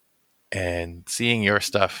rut, and seeing your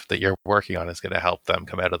stuff that you're working on is going to help them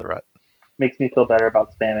come out of the rut. Makes me feel better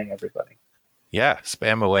about spamming everybody. Yeah,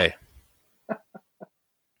 spam away.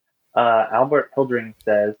 Albert Hildring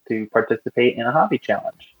says to participate in a hobby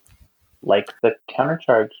challenge, like the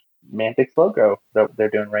Countercharge Mantix logo that they're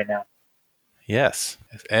doing right now. Yes.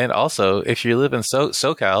 And also, if you live in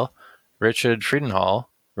SoCal, Richard Friedenhall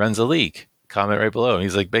runs a league. Comment right below. And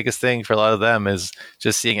he's like, biggest thing for a lot of them is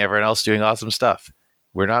just seeing everyone else doing awesome stuff.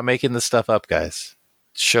 We're not making this stuff up, guys.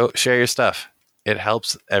 Share your stuff. It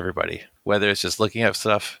helps everybody, whether it's just looking at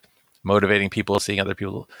stuff, motivating people, seeing other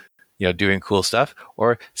people, doing cool stuff,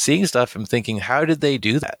 or seeing stuff and thinking, how did they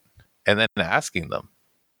do that? And then asking them,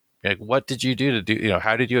 like, what did you do to do,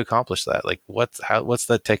 how did you accomplish that? Like, what's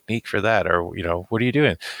the technique for that? Or, what are you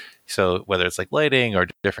doing? So whether it's like lighting or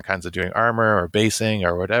different kinds of doing armor or basing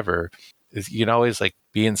or whatever, you can always like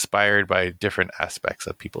be inspired by different aspects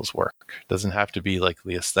of people's work. It doesn't have to be like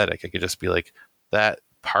the aesthetic. It could just be like, that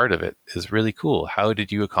part of it is really cool. How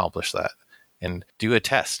did you accomplish that? And do a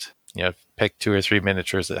test. Pick 2 or 3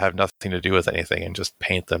 miniatures that have nothing to do with anything and just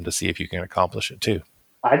paint them to see if you can accomplish it too.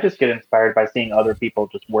 I just get inspired by seeing other people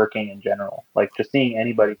just working in general. Like, just seeing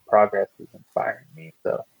anybody's progress is inspiring me.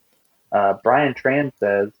 So Brian Tran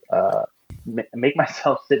says, make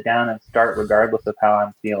myself sit down and start regardless of how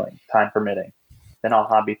I'm feeling, time permitting. Then I'll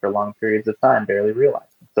hobby for long periods of time, barely realizing.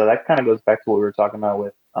 So that kind of goes back to what we were talking about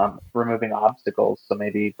with removing obstacles. So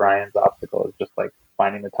maybe Brian's obstacle is just like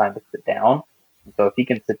finding the time to sit down. And so if he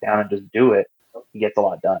can sit down and just do it, he gets a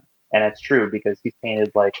lot done. And it's true, because he's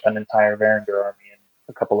painted like an entire Varinder army in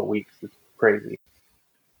a couple of weeks. It's crazy.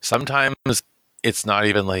 Sometimes it's not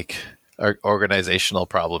even like an organizational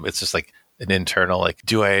problem. It's just like an internal, like,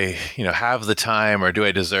 do I, have the time, or do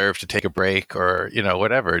I deserve to take a break, or,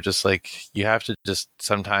 whatever. Just like, you have to just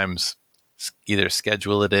sometimes either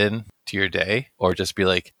schedule it in to your day, or just be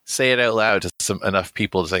like, say it out loud to enough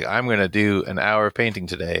people to say, I'm going to do an hour of painting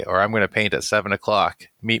today, or I'm going to paint at 7:00.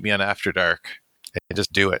 Meet me on After Dark, and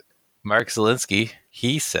just do it. Mark Zielinski,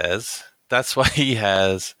 he says that's why he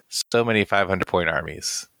has so many 500-point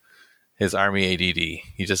armies. His army ADD.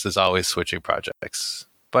 He just is always switching projects.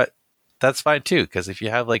 But that's fine too, because if you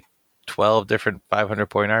have like 12 different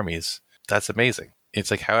 500-point armies, that's amazing. It's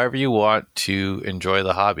like, however you want to enjoy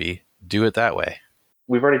the hobby, do it that way.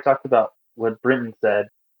 We've already talked about what Britton said.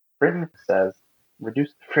 Britton says, reduce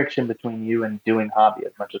the friction between you and doing hobby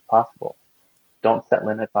as much as possible. Don't set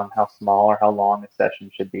limits on how small or how long a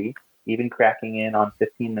session should be. Even cracking in on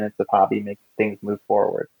 15 minutes of hobby makes things move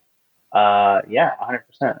forward. Yeah,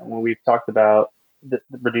 100%. When we've talked about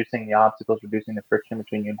reducing the obstacles, reducing the friction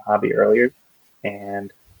between you and hobby earlier,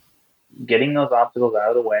 and getting those obstacles out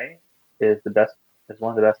of the way is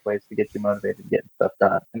one of the best ways to get you motivated to get stuff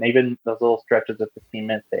done. And even those little stretches of 15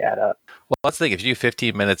 minutes, they add up. Well, let's think, if you do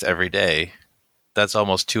 15 minutes every day, that's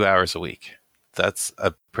almost 2 hours a week. That's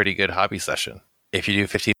a pretty good hobby session. If you do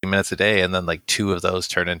 15 minutes a day and then like 2 of those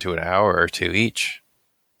turn into an hour or 2 each,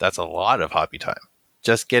 that's a lot of hobby time.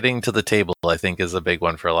 Just getting to the table, I think, is a big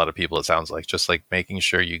one for a lot of people. It sounds like just like making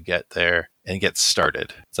sure you get there and get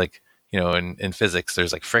started. It's like, in physics,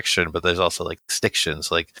 there's like friction, but there's also like stiction.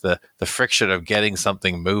 So like the friction of getting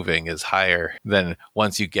something moving is higher than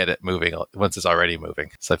once you get it moving, once it's already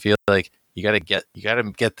moving. So I feel like you got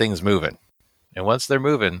to get things moving. And once they're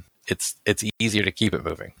moving, it's easier to keep it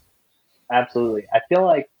moving. Absolutely. I feel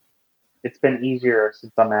like it's been easier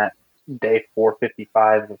since I'm at day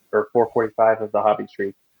 455 or 445 of the hobby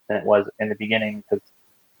streak than it was in the beginning, because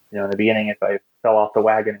in the beginning, if I fell off the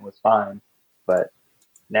wagon, it was fine. But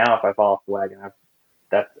Now, if I fall off the wagon,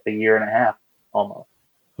 that's a year and a half almost.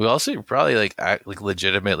 We also probably like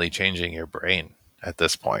legitimately changing your brain at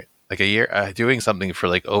this point. Like a year, doing something for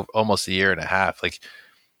like almost a year and a half. Like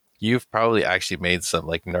you've probably actually made some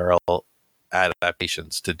like neural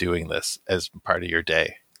adaptations to doing this as part of your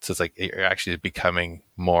day. So it's like you're actually becoming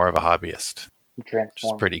more of a hobbyist, which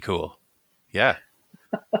is pretty cool. Yeah.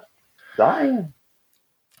 Zion.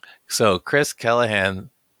 So Chris Callahan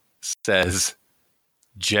says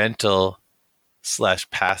gentle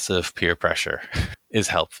 / passive peer pressure is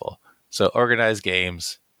helpful. So organize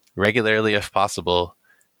games regularly if possible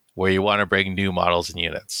where you want to bring new models and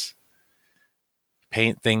units.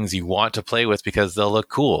 Paint things you want to play with because they'll look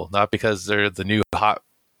cool, not because they're the new hot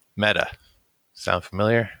meta. Sound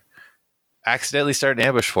familiar? Accidentally start an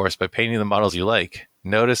ambush force by painting the models you like.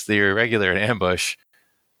 Notice that you're irregular in ambush,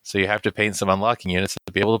 so you have to paint some unlocking units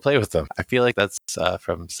to be able to play with them. I feel like that's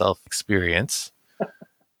from self-experience.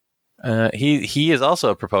 He is also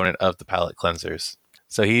a proponent of the palette cleansers.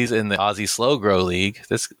 So he's in the Aussie Slow Grow League.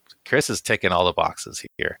 Chris is ticking all the boxes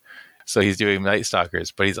here. So he's doing Night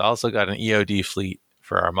Stalkers, but he's also got an EOD fleet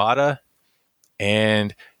for Armada,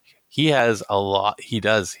 and he has a lot.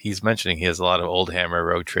 He's mentioning he has a lot of Old Hammer,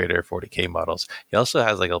 Rogue Trader, 40k models. He also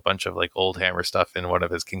has like a bunch of like Old Hammer stuff in one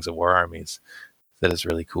of his Kings of War armies that is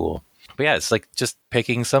really cool. But yeah, it's like just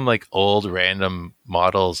picking some like old random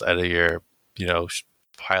models out of your,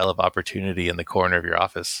 pile of opportunity in the corner of your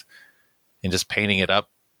office and just painting it up.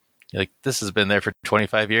 You're like, this has been there for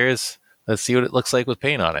 25 years. Let's see what it looks like with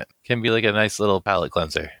paint on it. Can be like a nice little palette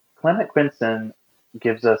cleanser. Clement Quinson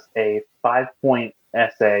gives us a 5-point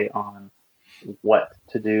essay on what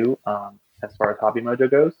to do as far as Hobby Mojo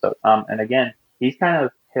goes. So, and again, he's kind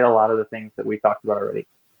of hit a lot of the things that we talked about already.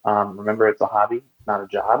 Remember, it's a hobby, not a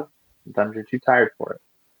job. Sometimes you're too tired for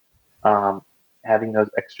it. Having those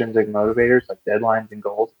extrinsic motivators like deadlines and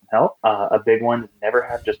goals can help. A big one is never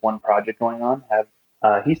have just one project going on.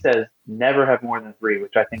 He says never have more than 3,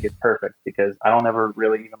 which I think is perfect because I don't ever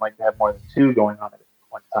really even like to have more than 2 going on at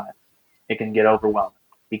one time. It can get overwhelming.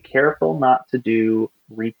 Be careful not to do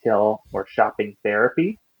retail or shopping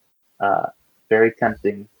therapy. Very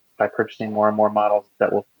tempting by purchasing more and more models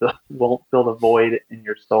that won't fill the void in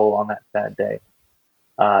your soul on that sad day.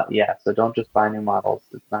 So don't just buy new models.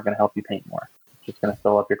 It's not going to help you paint more. It's just going to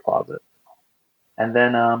fill up your closet. And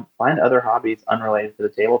then find other hobbies unrelated to the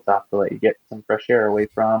tabletop to let you get some fresh air away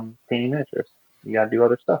from painting miniatures. You got to do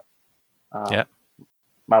other stuff.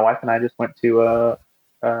 My wife and I just went to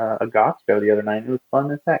a goth show the other night. It was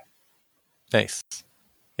fun as heck. Nice.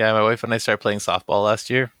 Yeah, my wife and I started playing softball last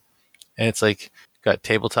year, and it's like got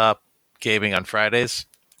tabletop gaming on Fridays,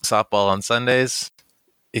 softball on Sundays.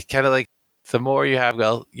 It's kind of like the more you have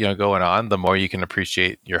going on, the more you can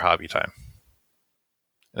appreciate your hobby time.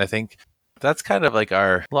 And I think that's kind of like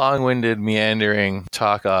our long-winded, meandering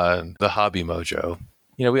talk on the Hobby Mojo.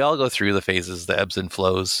 We all go through the phases, the ebbs and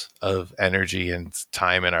flows of energy and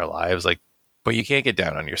time in our lives. But you can't get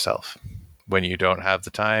down on yourself when you don't have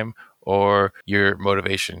the time or your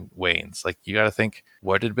motivation wanes. Like, you got to think,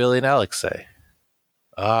 what did Billy and Alex say?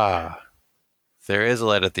 There is a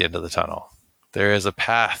light at the end of the tunnel. There is a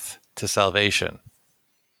path to salvation.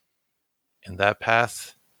 And that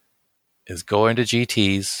path is going to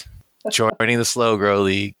GTs, joining the Slow Grow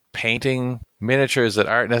League, painting miniatures that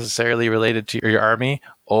aren't necessarily related to your army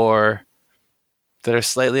or that are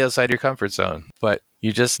slightly outside your comfort zone. But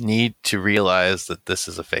you just need to realize that this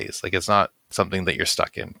is a phase. Like, it's not something that you're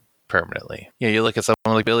stuck in permanently. You look at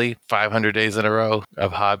someone like Billy, 500 days in a row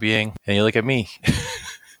of hobbying, and you look at me.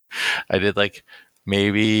 I did like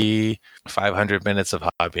maybe 500 minutes of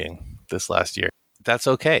hobbying this last year. That's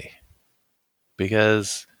okay,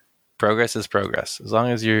 because progress is progress. As long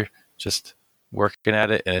as you're just working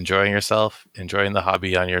at it and enjoying yourself, enjoying the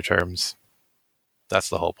hobby on your terms, that's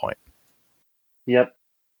the whole point. Yep.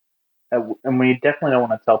 And we definitely don't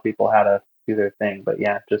want to tell people how to do their thing. But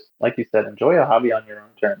yeah, just like you said, enjoy a hobby on your own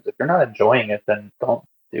terms. If you're not enjoying it, then don't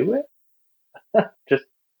do it. Just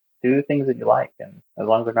do the things that you like, and as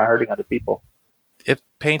long as they're not hurting other people. If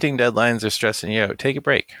painting deadlines are stressing you out, take a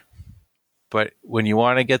break. But when you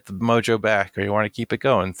want to get the mojo back or you want to keep it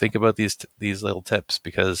going, think about these little tips,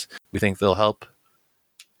 because we think they'll help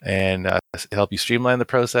and help you streamline the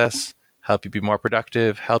process, help you be more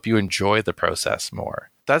productive, help you enjoy the process more.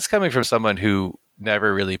 That's coming from someone who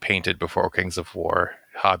never really painted before Kings of War,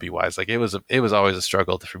 hobby-wise. Like, it was always a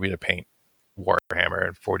struggle for me to paint Warhammer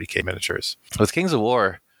and 40k miniatures. With Kings of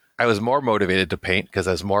War, I was more motivated to paint because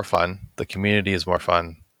it was more fun. The community is more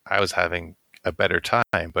fun. I was having a better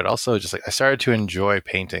time, but also just like I started to enjoy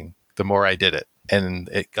painting the more I did it, and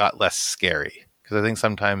it got less scary, because I think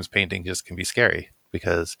sometimes painting just can be scary.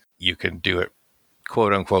 because you can do it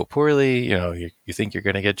quote unquote poorly. You think you're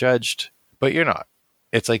going to get judged, but you're not.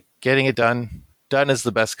 It's like getting it done. Done is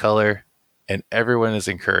the best color, and everyone is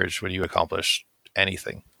encouraged when you accomplish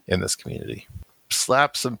anything in this community.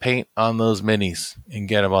 Slap some paint on those minis and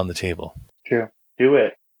get them on the table. True. Do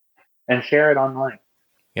it. And share it online.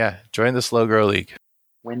 Yeah. Join the Slow Grow League.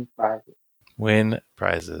 Win prizes. Win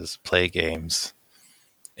prizes. Play games.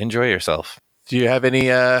 Enjoy yourself. Do you have any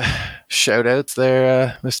shout outs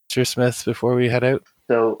there, Mr. Smith, before we head out?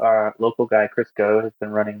 So our local guy, Chris Go, has been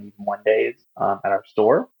running these 1 days at our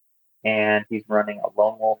store. And he's running a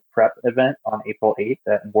Lone Wolf Prep event on April 8th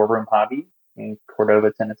at War Room Hobby in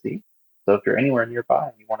Cordova, Tennessee. So if you're anywhere nearby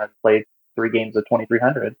and you want to play 3 games of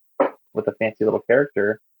 2300 with a fancy little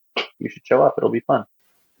character, you should show up. It'll be fun.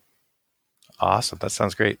 Awesome. That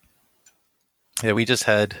sounds great. Yeah, we just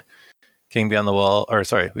had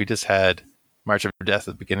we just had March of Death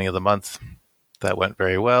at the beginning of the month. That went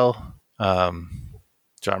very well. John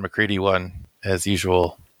McCready won as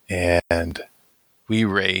usual, and we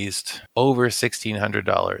raised over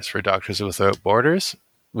 $1,600 for Doctors Without Borders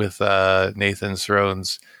with Nathan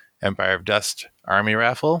Therone's Empire of Dust Army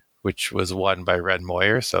raffle, which was won by Red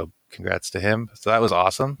Moyer. So congrats to him. So that was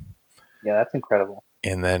awesome. Yeah, that's incredible.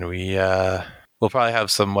 And then we'll probably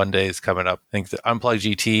have some 1 days coming up. I think the Unplugged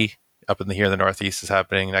GT up here in the Northeast is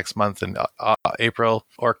happening next month in April.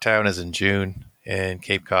 Orktown is in June in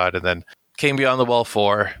Cape Cod. And then King Beyond the Wall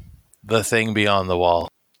 4, The Thing Beyond the Wall,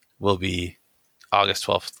 will be August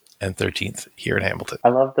 12th and 13th here in Hamilton. I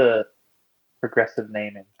love the progressive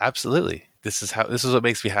naming. Absolutely. This is what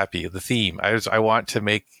makes me happy. The theme. I want to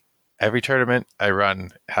make every tournament I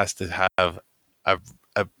run has to have a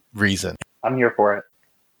reason. I'm here for it.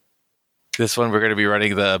 This one, we're going to be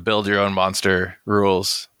running the build your own monster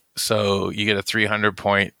rules. So you get a 300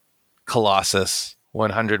 point Colossus,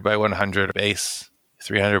 100 by 100 base,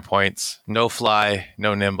 300 points, no fly,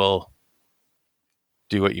 no nimble.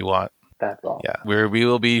 Do what you want. That's all. Yeah, we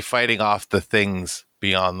will be fighting off the things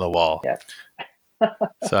beyond the wall. Yes.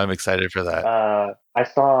 So I'm excited for that. I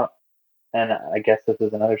saw, and I guess this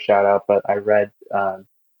is another shout out, but I read, I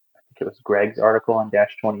think it was Greg's article on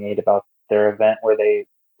Dash 28 about their event where they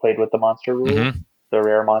played with the monster rules, the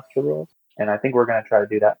rare monster rules. And I think we're going to try to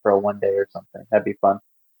do that for a 1 day or something. That'd be fun.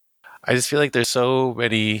 I just feel like there's so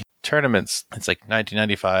many tournaments. It's like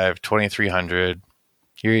 1995, 2300.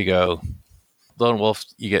 Here you go. Lone Wolf,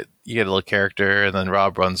 you get a little character, and then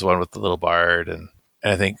Rob runs one with the little bard, and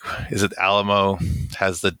I think, is it Alamo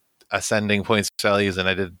has the ascending points values, and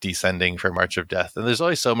I did descending for March of Death. And there's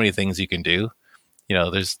always so many things you can do.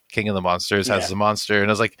 There's King of the Monsters has the monster, and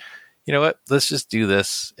I was like, you know what? Let's just do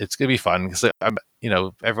this. It's gonna be fun because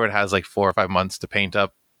everyone has like 4 or 5 months to paint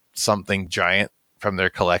up something giant from their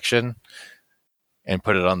collection and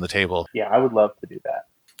put it on the table. Yeah, I would love to do that.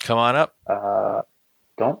 Come on up.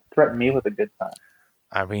 Don't threaten me with a good time.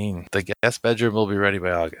 I mean, the guest bedroom will be ready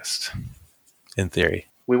by August, in theory.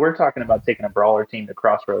 We were talking about taking a brawler team to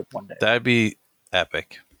Crossroads 1 day. That'd be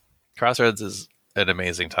epic. Crossroads is an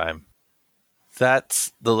amazing time.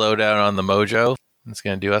 That's the lowdown on the Mojo. That's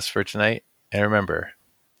going to do us for tonight. And remember,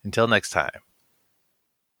 until next time,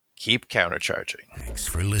 keep countercharging. Thanks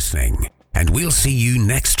for listening. And we'll see you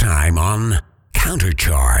next time on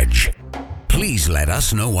Countercharge. Please let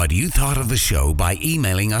us know what you thought of the show by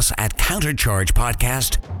emailing us at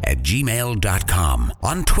counterchargepodcast@gmail.com,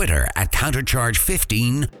 on Twitter at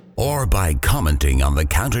countercharge15, or by commenting on the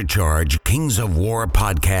Countercharge Kings of War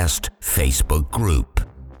podcast Facebook group.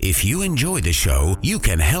 If you enjoy the show, you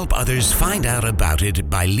can help others find out about it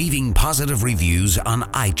by leaving positive reviews on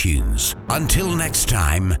iTunes. Until next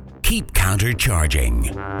time, keep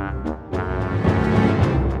countercharging.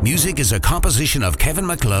 Music is a composition of Kevin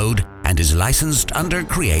MacLeod and is licensed under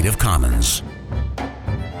Creative Commons.